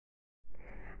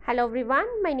Hello everyone,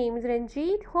 my name is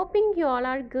Ranjit. Hoping you all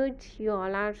are good, you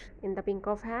all are in the pink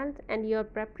of health, and your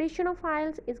preparation of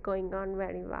IELTS is going on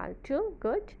very well too.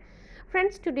 Good.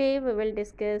 Friends, today we will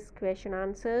discuss question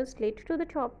answers related to the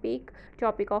topic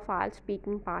of IELTS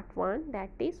speaking part 1, that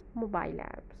is mobile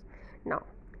apps. Now,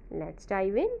 let's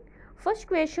dive in. First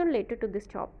question related to this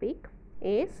topic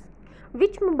is,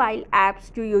 which mobile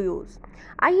apps do you use?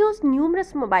 I use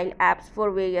numerous mobile apps for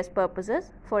various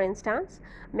purposes. For instance,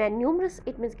 मैं numerous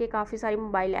it means के काफ़ी सारी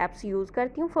mobile apps use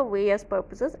करती हूँ for various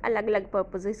purposes, अलग अलग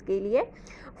purposes के लिए.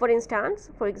 For instance,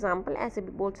 for example, ऐसे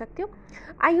भी बोल सकते हो,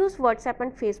 I use WhatsApp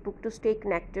and Facebook to stay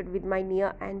connected with my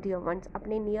near and dear ones.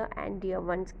 अपने near and dear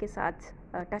ones के साथ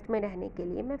टच में रहने के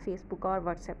लिए मैं Facebook और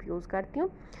WhatsApp यूज़ करती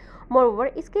हूँ. मोरओवर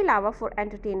इसके अलावा फॉर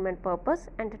एंटरटेनमेंट पर्पस,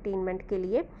 एंटरटेनमेंट के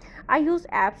लिए आई use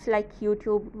apps like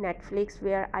YouTube, Netflix,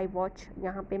 where I watch,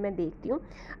 यहाँ पे मैं देखती हूँ,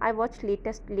 आई वॉच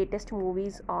लेटेस्ट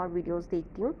मूवीज़ और वीडियोज़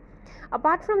देखती हूँ.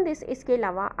 अपार्ट फ्रॉम दिस, इसके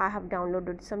अलावा I have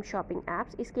downloaded some shopping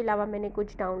apps, इसके अलावा मैंने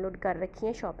कुछ डाउनलोड कर रखी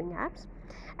हैं shopping apps.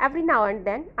 Every now and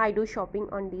then I do shopping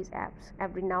on these apps.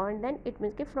 Every now and then it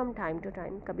means कि फ्रॉम टाइम टू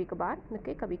टाइम, कभी कभार,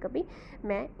 ओके, कभी कभी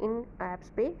मैं इन ऐप्स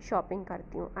पे शॉपिंग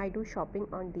करती हूँ. I do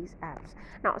shopping on these apps.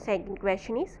 Now second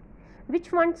question is,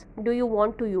 which ones do you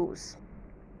want to use?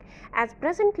 As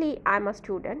presently I'm a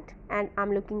student and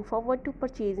I'm looking forward to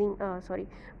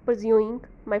pursuing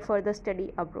my further study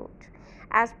abroad.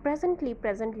 As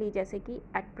presently जैसे कि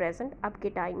at present, अब के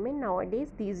time में, nowadays,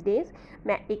 these days,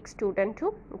 मैं एक student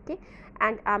हूँ, okay,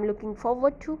 and I'm looking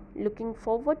forward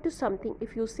to something.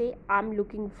 If you say I'm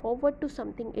looking forward to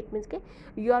something, it means कि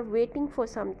you are waiting for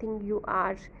something, you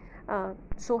are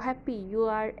so happy, you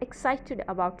are excited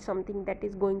about something that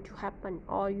is going to happen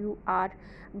or you are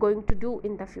going to do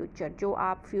in the future. जो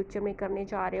आप future में करने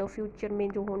जा रहे हो, future में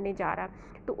जो होने जा रहा है,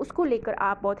 तो उसको लेकर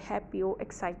आप बहुत हैप्पी हो,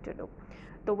 एक्साइटेड हो,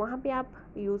 तो वहाँ पे आप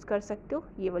यूज़ कर सकते हो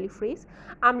ये वाली phrase,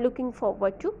 I am looking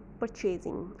forward to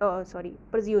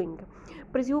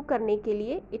pursue करने के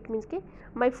लिए. इट मीन्स के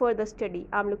माई further study,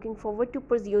 I am looking forward to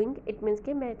pursuing, it means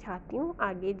के मैं चाहती हूँ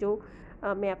आगे जो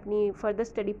मैं अपनी फर्दर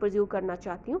स्टडी परस्यू करना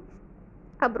चाहती हूँ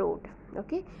अब्रोड,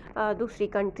 ओके, दूसरी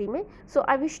कंट्री में. सो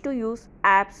I wish to use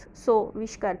apps, so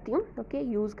wish करती हूँ, ओके,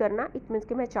 यूज़ करना, इट मीन्स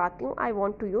कि मैं चाहती हूँ, आई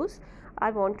वॉन्ट टू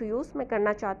यूज़, मैं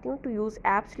करना चाहती हूँ, to use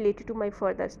apps related to my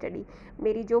further study,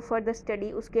 मेरी जो फर्दर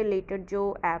स्टडी उसके रिलेटेड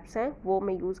जो ऐप्स हैं वो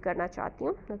मैं यूज़ करना चाहती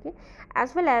हूँ, okay.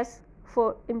 As well as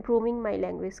for improving my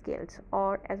language skills,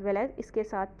 और एज वेल एज़ इसके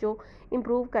साथ जो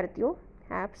इम्प्रूव करती हूँ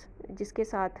ऐप्स, जिसके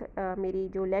साथ मेरी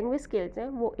जो लैंग्वेज स्किल्स हैं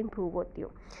वो इम्प्रूव होती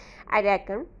हो. आई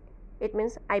reckon, it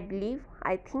means I believe,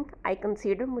 I think, I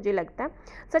consider, मुझे लगता है,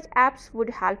 सच ऐप्स वुड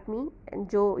हेल्प मी,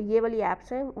 जो ये वाली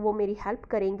ऐप्स हैं वो मेरी हेल्प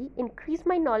करेंगी, इंक्रीज़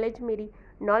माई नॉलेज, मेरी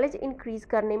नॉलेज इंक्रीज़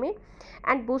करने में,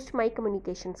 and boost my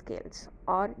communication skills,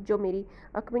 और जो मेरी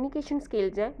कम्युनिकेशन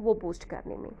स्किल्स हैं वो बूस्ट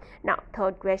करने में. Now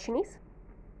third question is,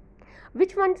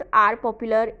 which ones are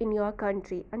popular in your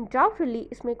country? Undoubtedly,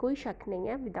 इसमें कोई शक नहीं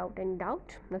है, without any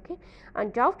doubt, okay,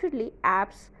 undoubtedly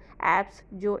apps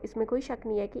जो, इसमें कोई शक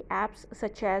नहीं है कि apps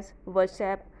such as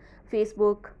WhatsApp,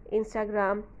 Facebook,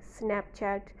 Instagram,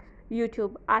 Snapchat,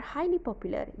 YouTube are highly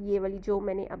popular. ये वाली जो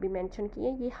मैंने अभी मेंशन की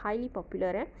है ये हाईली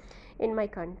पॉपुलर है इन माई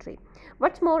कंट्री.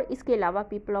 व्हाट्स मोर, इसके अलावा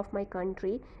पीपल ऑफ माई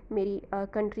कंट्री, मेरी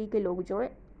कंट्री के लोग जो हैं,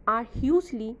 are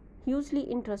hugely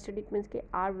interested, it means के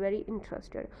आर वेरी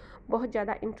इंटरेस्टेड, बहुत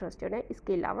ज़्यादा इंटरेस्टेड है.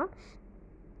 इसके अलावा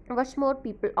What's more,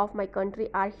 people of my country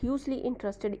are hugely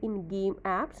interested in game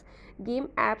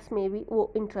apps में भी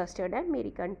वो interested है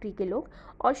मेरी country के लोग,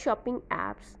 और shopping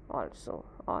apps also,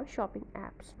 और shopping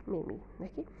apps में भी,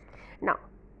 okay. Now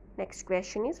next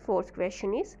question is, fourth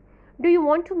question is, do you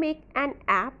want to make an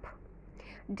app?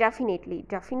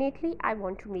 Definitely I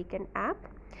want to make an app.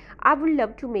 I would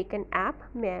love to make an app.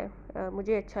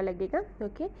 मुझे अच्छा लगेगा,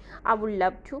 okay. I would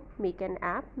love to make an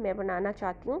app, मैं बनाना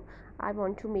चाहती हूँ. I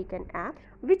want to make an app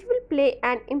which will play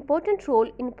an important role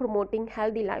in promoting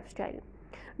healthy lifestyle.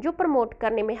 जो promote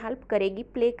करने में help करेगी,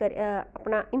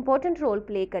 अपना इम्पोर्टेंट रोल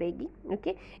प्ले करेगी,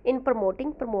 ओके, इन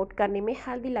प्रमोट करने में,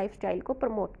 हेल्दी लाइफस्टाइल को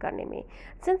प्रमोट करने में.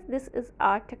 Since this is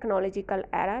uh technological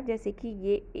era, जैसे कि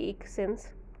ये एक सेंस,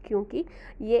 क्योंकि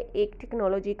ये एक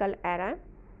टेक्नोलॉजिकल एरा है,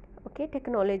 ओके,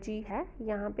 टेक्नोलॉजी है,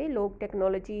 यहाँ पे लोग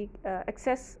टेक्नोलॉजी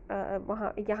एक्सेस,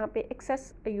 यहाँ पे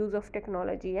एक्सेस यूज़ ऑफ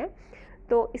टेक्नोलॉजी है,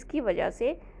 तो इसकी वजह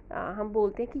से हम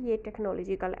बोलते हैं कि ये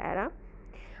technological era.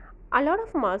 A lot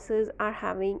of masses are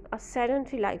having a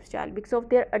sedentary lifestyle because of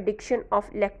their addiction of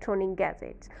electronic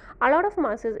gadgets. A lot of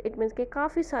masses it means कि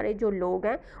काफ़ी सारे जो लोग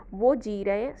हैं वो जी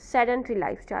रहे हैं sedentary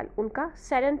lifestyle, उनका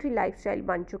sedentary lifestyle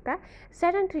बन चुका है।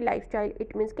 sedentary lifestyle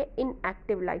it means कि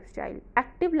inactive lifestyle,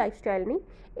 active lifestyle नहीं,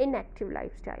 inactive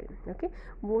lifestyle, ओके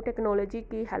वो टेक्नोलॉजी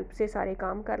की हेल्प से सारे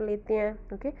काम कर लेते हैं,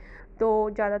 ओके तो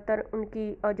ज़्यादातर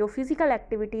उनकी जो फिज़िकल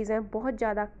एक्टिविटीज़ हैं बहुत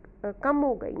ज़्यादा कम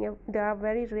हो गई हैं. There are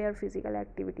very rare physical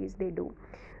activities they do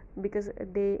because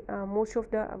they most of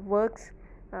the works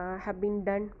have been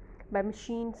done by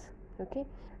machines, okay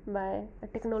bye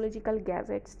technological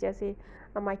gadgets जैसे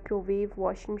माइक्रोवेव,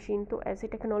 वॉशिंग मशीन. तो ऐसे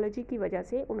टेक्नोलॉजी की वजह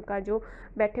से उनका जो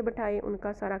बैठे बैठाए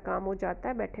उनका सारा काम हो जाता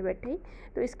है बैठे बैठे ही.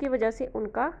 तो इसकी वजह से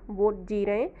उनका वो जी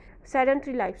रहे हैं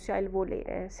सेडेंट्री लाइफस्टाइल वो ले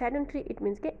रहे हैं. सेडेंट्री इट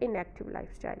मीन्स के inactive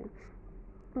lifestyle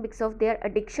because of their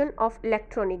addiction of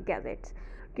electronic gadgets,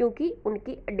 क्योंकि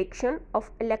उनकी एडिक्शन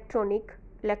ऑफ इलेक्ट्रॉनिक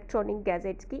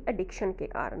गैजेट्स की एडिक्शन के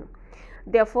कारण.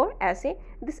 Therefore, ऐसे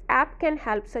this app can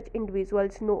help such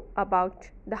individuals know about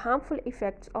the harmful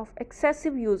effects of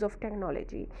excessive use of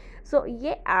technology. So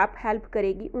ये app help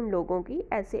करेगी उन लोगों की,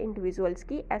 ऐसे इंडिविजुअल्स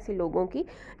की, ऐसे लोगों की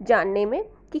जानने में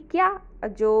कि क्या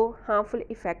जो हार्मफुल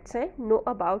इफ़ेक्ट्स हैं, नो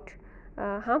अबाउट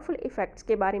हार्मफुल इफ़ेक्ट्स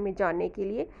के बारे में जानने के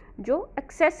लिए जो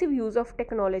एक्सेसिव यूज़ ऑफ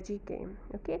टेक्नोलॉजी के,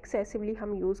 ओके एक्सेसिवली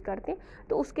हम यूज़ करते हैं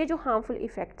तो उसके जो हार्मफुल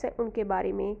इफ़ेक्ट्स हैं उनके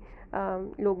बारे में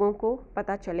लोगों को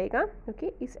पता चलेगा, ओके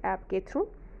इस ऐप के through.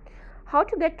 How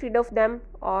to get rid of them,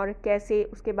 और कैसे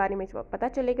उसके बारे में पता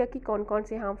चलेगा कि कौन कौन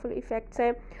से हार्मफुल इफ़ेक्ट्स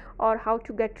हैं और how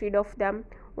to get rid of them,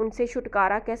 उनसे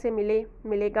छुटकारा कैसे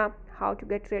मिलेगा. How to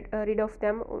get rid of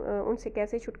them, उनसे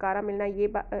कैसे छुटकारा मिलना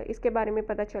ये इसके बारे में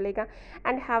पता चलेगा.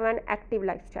 And have an active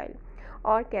lifestyle,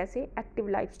 और कैसे एक्टिव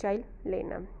लाइफस्टाइल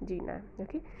जीना है.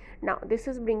 Okay now this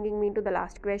is bringing me to the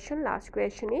last question. Last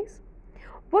question is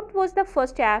what was the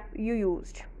first app you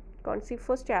used. कौन सी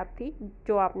फर्स्ट ऐप थी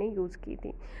जो आपने यूज़ की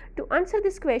थी. To answer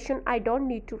this question I don't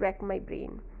need to rack my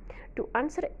brain. To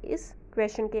answer इस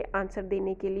question के answer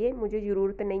देने के लिए मुझे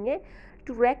ज़रूरत नहीं है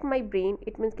to rack my brain.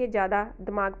 It means के ज़्यादा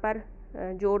दिमाग पर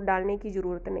जोर डालने की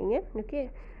ज़रूरत नहीं है. Okay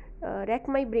rack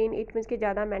my brain it means के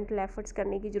ज़्यादा मेंटल एफर्ट्स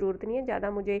करने की ज़रूरत नहीं है, ज़्यादा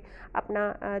मुझे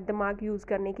अपना दिमाग यूज़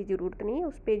करने की ज़रूरत नहीं है,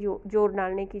 उस पर जोर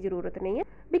डालने की ज़रूरत नहीं है.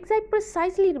 Because I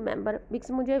precisely remember,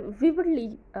 because मुझे विविडली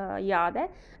याद है,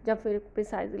 या फिर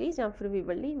प्रिसाइजली या फिर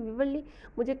विविडली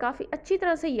मुझे काफ़ी अच्छी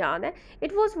तरह से याद है.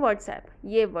 इट वॉज व्हाट्सएप,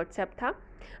 ये व्हाट्सएप था.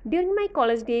 During my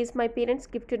college days my parents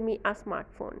gifted me a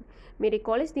smartphone. मेरे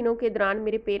कॉलेज दिनों के दौरान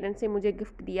मेरे पेरेंट्स ने मुझे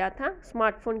गिफ्ट दिया था,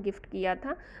 स्मार्टफोन गिफ्ट किया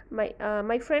था.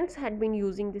 My friends had been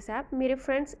using this app. मेरे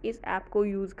फ्रेंड्स इस ऐप को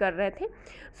यूज़ कर रहे थे.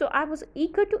 सो I was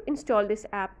eager to install this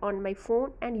app on my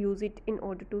phone and use it in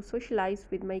order to socialise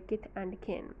with my किथ and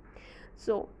kin.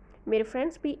 सो मेरे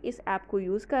friends भी इस ऐप को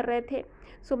यूज़ कर रहे थे,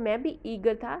 सो मैं भी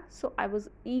ईगर था. सो I was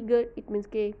eager it means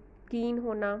के कीन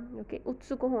होना, ओके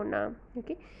उत्सुक होना,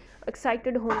 ओके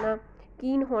एक्साइटेड होना,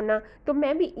 कीन होना. तो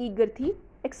मैं भी ईगर थी,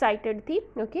 एक्साइटेड थी,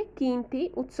 ओके कीन थी,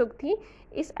 उत्सुक थी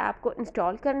इस ऐप को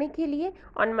इंस्टॉल करने के लिए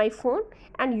on my phone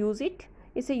and use it,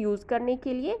 इसे यूज़ करने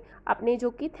के लिए अपने जो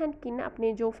किथ एंड किन,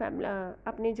 अपने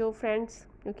जो फ्रेंड्स,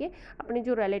 ओके अपने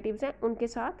जो रिलेटिव्स हैं उनके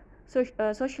साथ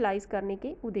सोशलाइज करने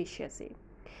के उद्देश्य से.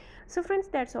 So friends,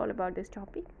 that's all about this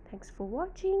topic. Thanks for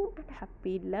watching and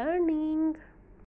happy learning.